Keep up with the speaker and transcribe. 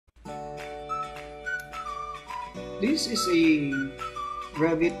This is a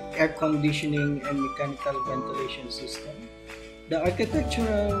Revit air conditioning and mechanical ventilation system. The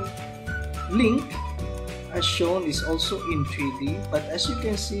architectural link as shown is also in 3D, but as you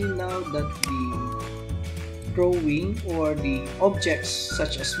can see now that the drawing or the objects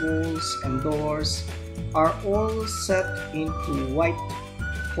such as walls and doors are all set into white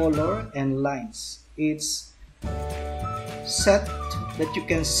color and lines. It's set that you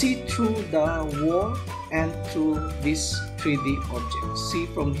can see through the wall and through this 3D object. See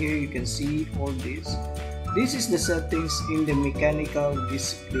from here, you can see all this. This is the settings in the mechanical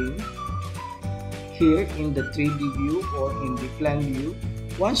discipline here in the 3D view or in the plan view.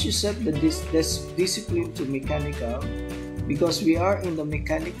 Once you set this discipline to mechanical, because we are in the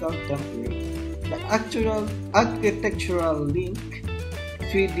mechanical template, the actual architectural link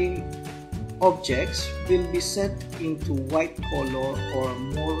 3D objects will be set into white color or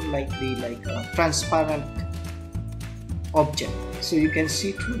more likely like a transparent object. So you can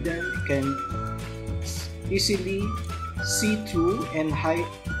see through them, you can easily see through and hide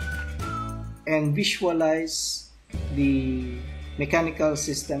and visualize the mechanical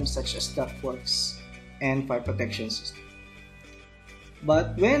systems such as ductworks and fire protection system.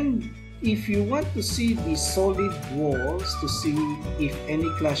 But if you want to see the solid walls to see if any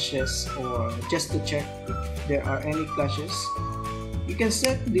clashes or just to check if there are any clashes, you can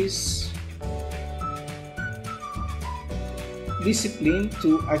set this discipline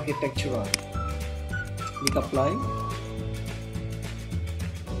to architectural. Click apply.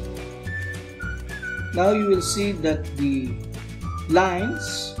 Now you will see that the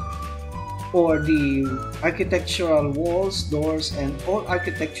lines or the architectural walls, doors, and all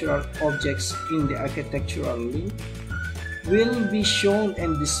architectural objects in the architectural link will be shown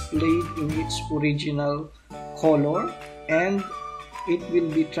and displayed in its original color, and it will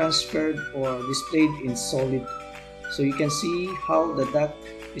be transferred or displayed in solid. So you can see how the duct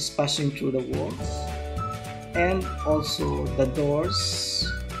is passing through the walls and also the doors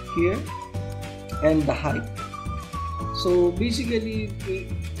here and the height. So basically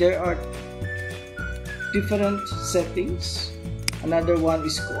there are different settings. Another one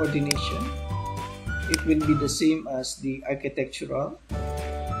is coordination. It will be the same as the architectural.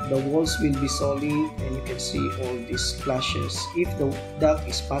 The walls will be solid and you can see all these flashes if the duct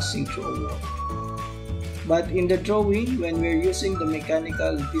is passing through a wall. But in the drawing, when we're using the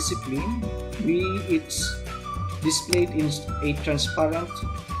mechanical discipline, it's displayed in a transparent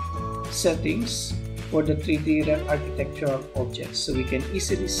settings for the 3D architectural objects, so we can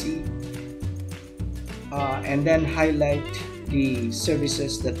easily see and then highlight the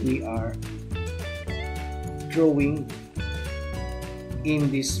services that we are drawing in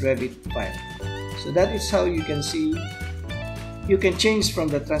this Revit file. So that is how you can see. You can change from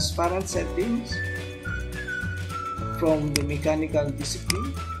the transparent settings from the mechanical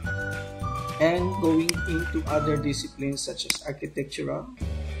discipline and going into other disciplines such as architectural,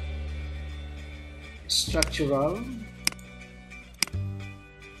 structural,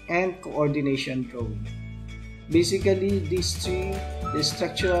 and coordination drawing. Basically, these three, the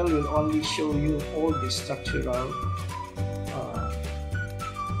structural will only show you all the structural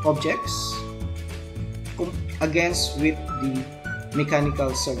objects against with the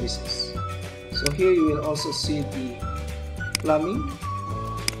mechanical services. So here you will also see the plumbing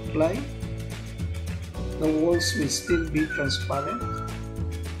apply. The walls will still be transparent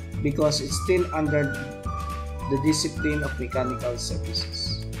because it's still under the discipline of mechanical services.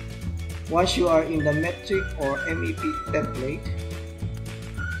 Once you are in the metric or MEP template,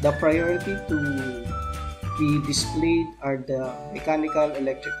 the priority to be displayed are the mechanical,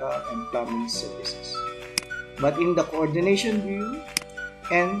 electrical, and plumbing services. But in the coordination view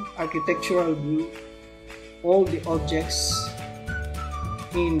and architectural view, all the objects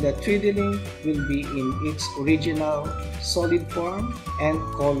in the 3D link will be in its original solid form and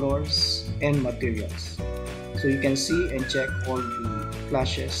colors and materials. So you can see and check all the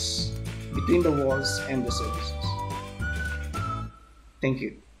clashes between the walls and the surfaces. Thank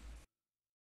you.